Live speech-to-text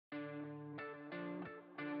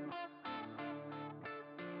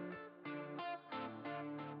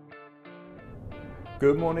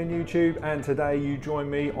Good morning YouTube, and today you join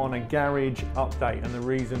me on a garage update, and the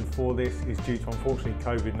reason for this is due to unfortunately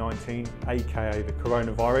COVID-19, aka the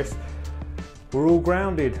coronavirus. We're all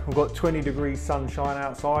grounded. We've got 20 degrees sunshine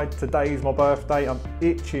outside. Today is my birthday. I'm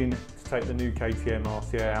itching to take the new KTM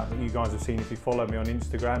RC8R out that you guys have seen if you follow me on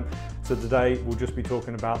Instagram. So today we'll just be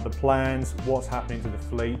talking about the plans, what's happening to the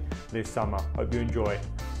fleet this summer. Hope you enjoy.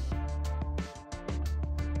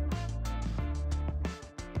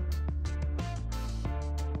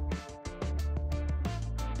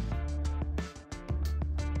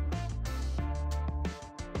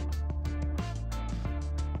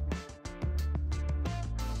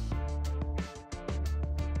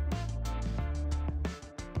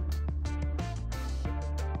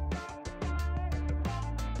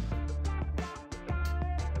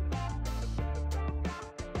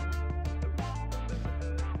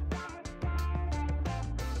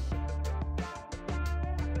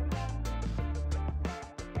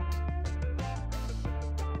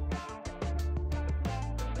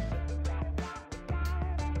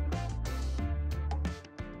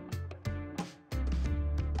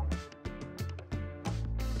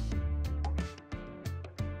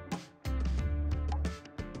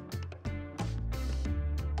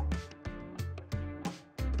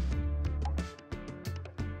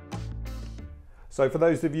 So for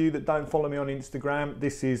those of you that don't follow me on Instagram,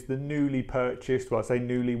 this is the newly purchased, well I say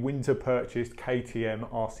newly, winter purchased KTM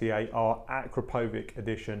RC8R Aprilia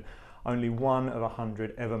edition. Only one of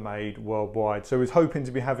 100 ever made worldwide. So I was hoping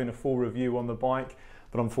to be having a full review on the bike,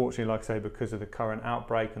 but unfortunately, like I say, because of the current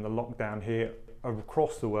outbreak and the lockdown here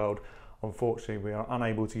across the world, unfortunately we are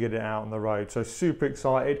unable to get it out on the road. So super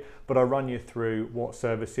excited, but I'll run you through what's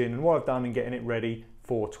servicing and what I've done in getting it ready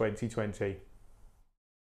for 2020.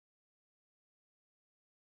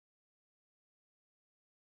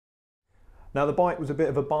 Now the bike was a bit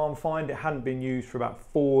of a barn find. It hadn't been used for about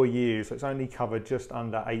 4 years, so it's only covered just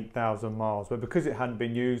under 8,000 miles. But because it hadn't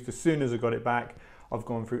been used, as soon as I got it back, I've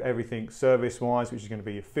gone through everything service-wise, which is going to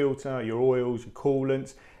be your filter, your oils, your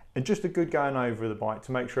coolants, and just a good going over of the bike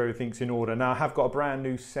to make sure everything's in order. Now I have got a brand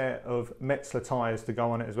new set of Metzler tyres to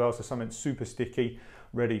go on it as well, so something super sticky,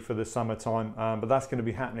 ready for the summertime. But that's going to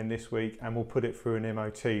be happening this week, and we'll put it through an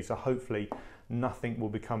MOT, so hopefully nothing will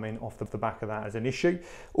be coming off the back of that as an issue.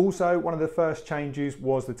 Also, one of the first changes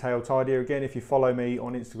was the tail tidy. Again, if you follow me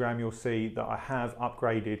on Instagram, you'll see that I have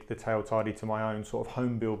upgraded the tail tidy to my own sort of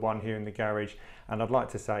home build one here in the garage, and I'd like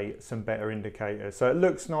to say some better indicators. So it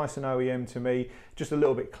looks nice and OEM to me, just a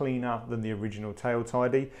little bit cleaner than the original tail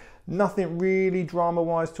tidy. Nothing really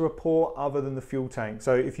drama-wise to report other than the fuel tank.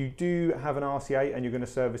 So if you do have an RC8 and you're going to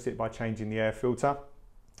service it by changing the air filter,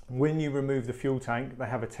 when you remove the fuel tank, they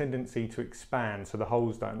have a tendency to expand so the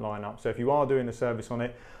holes don't line up. So if you are doing a service on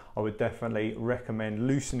it, I would definitely recommend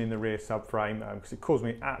loosening the rear subframe because it caused me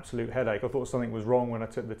an absolute headache. I thought something was wrong when I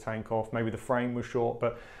took the tank off. Maybe the frame was short,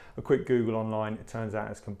 but a quick Google online, it turns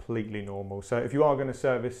out it's completely normal. So if you are going to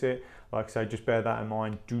service it, like I say, just bear that in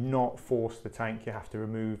mind. Do not force the tank. You have to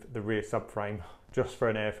remove the rear subframe just for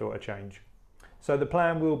an air filter change. So the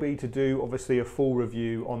plan will be to do obviously a full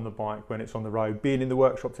review on the bike when it's on the road. Being in the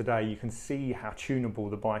workshop today, you can see how tunable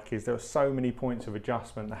the bike is. There are so many points of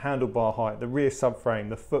adjustment: the handlebar height, the rear subframe,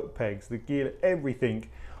 the foot pegs, the gear, everything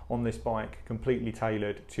on this bike completely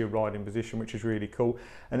tailored to your riding position, which is really cool.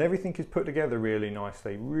 And everything is put together really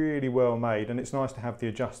nicely, really well made. And it's nice to have the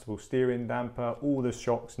adjustable steering damper, all the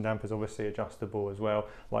shocks and dampers obviously adjustable as well,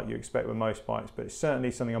 like you expect with most bikes, but it's certainly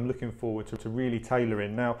something I'm looking forward to really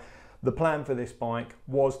tailoring. Now, the plan for this bike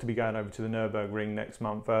was to be going over to the Nürburgring next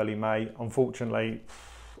month, early May. Unfortunately,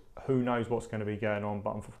 who knows what's going to be going on,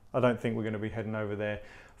 but I don't think we're going to be heading over there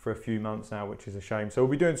for a few months now, which is a shame. So we'll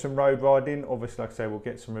be doing some road riding. Obviously, like I say, we'll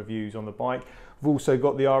get some reviews on the bike. We've also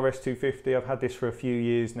got the RS250. I've had this for a few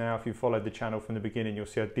years now. If you followed the channel from the beginning, you'll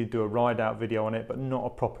see I did do a ride out video on it, but not a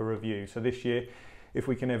proper review. So this year, if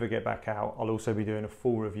we can ever get back out, I'll also be doing a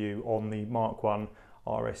full review on the Mark 1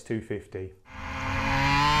 RS250.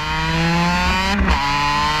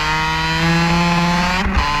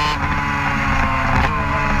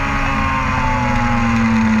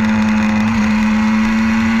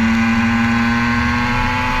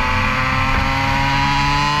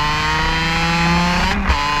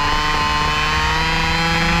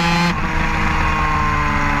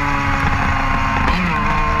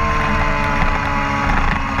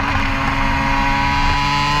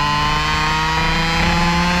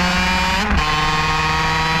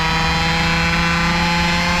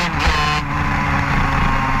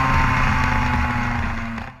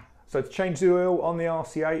 to change the oil on the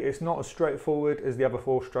RC8, it's not as straightforward as the other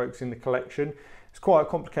 4 strokes in the collection. It's quite a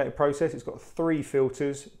complicated process. It's got 3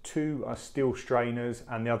 filters, 2 are steel strainers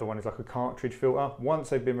and the other one is like a cartridge filter. Once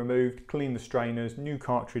they've been removed, clean the strainers, new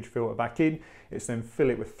cartridge filter back in. It's then fill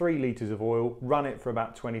it with 3 litres of oil, run it for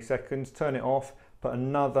about 20 seconds, turn it off, put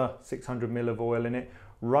another 600 ml of oil in it,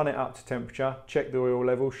 run it up to temperature, check the oil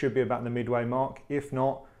level, should be about the midway mark. If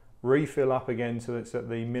not, refill up again so it's at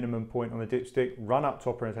the minimum point on the dipstick, run up to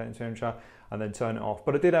operating temperature and then turn it off.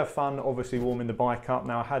 But I did have fun obviously warming the bike up.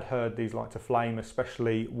 Now I had heard these like to flame,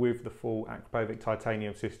 especially with the full Aprilia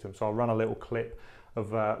titanium system. So I'll run a little clip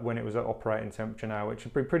of when it was at operating temperature now, which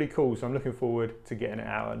would be pretty cool. So I'm looking forward to getting it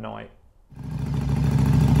out at night.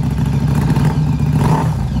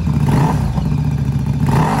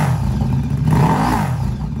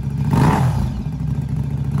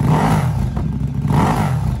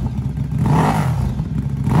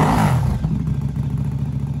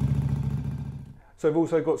 So I've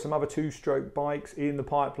also got some other 2-stroke bikes in the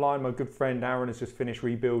pipeline. My good friend Aaron has just finished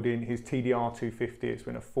rebuilding his TDR 250. It's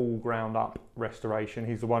been a full ground up restoration.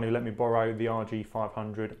 He's the one who let me borrow the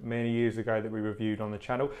RG500 many years ago that we reviewed on the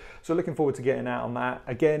channel. So looking forward to getting out on that.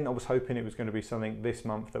 Again, I was hoping it was going to be something this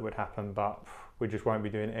month that would happen, but we just won't be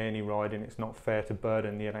doing any riding. It's not fair to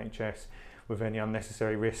burden the NHS with any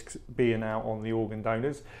unnecessary risks being out on the organ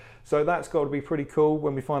donors. So that's got to be pretty cool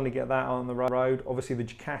when we finally get that on the road. Obviously the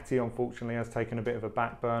Ducati unfortunately has taken a bit of a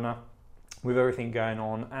back burner with everything going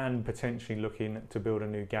on and potentially looking to build a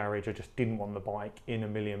new garage. I just didn't want the bike in a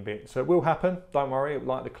million bits. So it will happen, don't worry,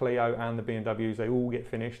 like the Clio and the BMWs, they all get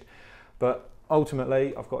finished. But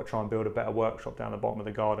ultimately I've got to try and build a better workshop down the bottom of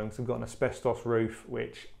the garden because I've got an asbestos roof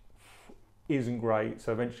which isn't great.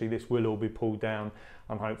 So eventually this will all be pulled down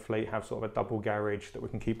and hopefully have sort of a double garage that we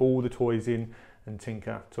can keep all the toys in and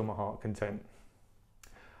tinker to my heart content.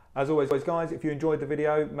 As always guys, if you enjoyed the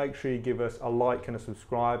video, make sure you give us a like and a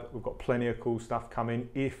subscribe. We've got plenty of cool stuff coming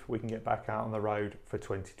if we can get back out on the road for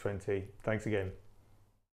 2020. Thanks again.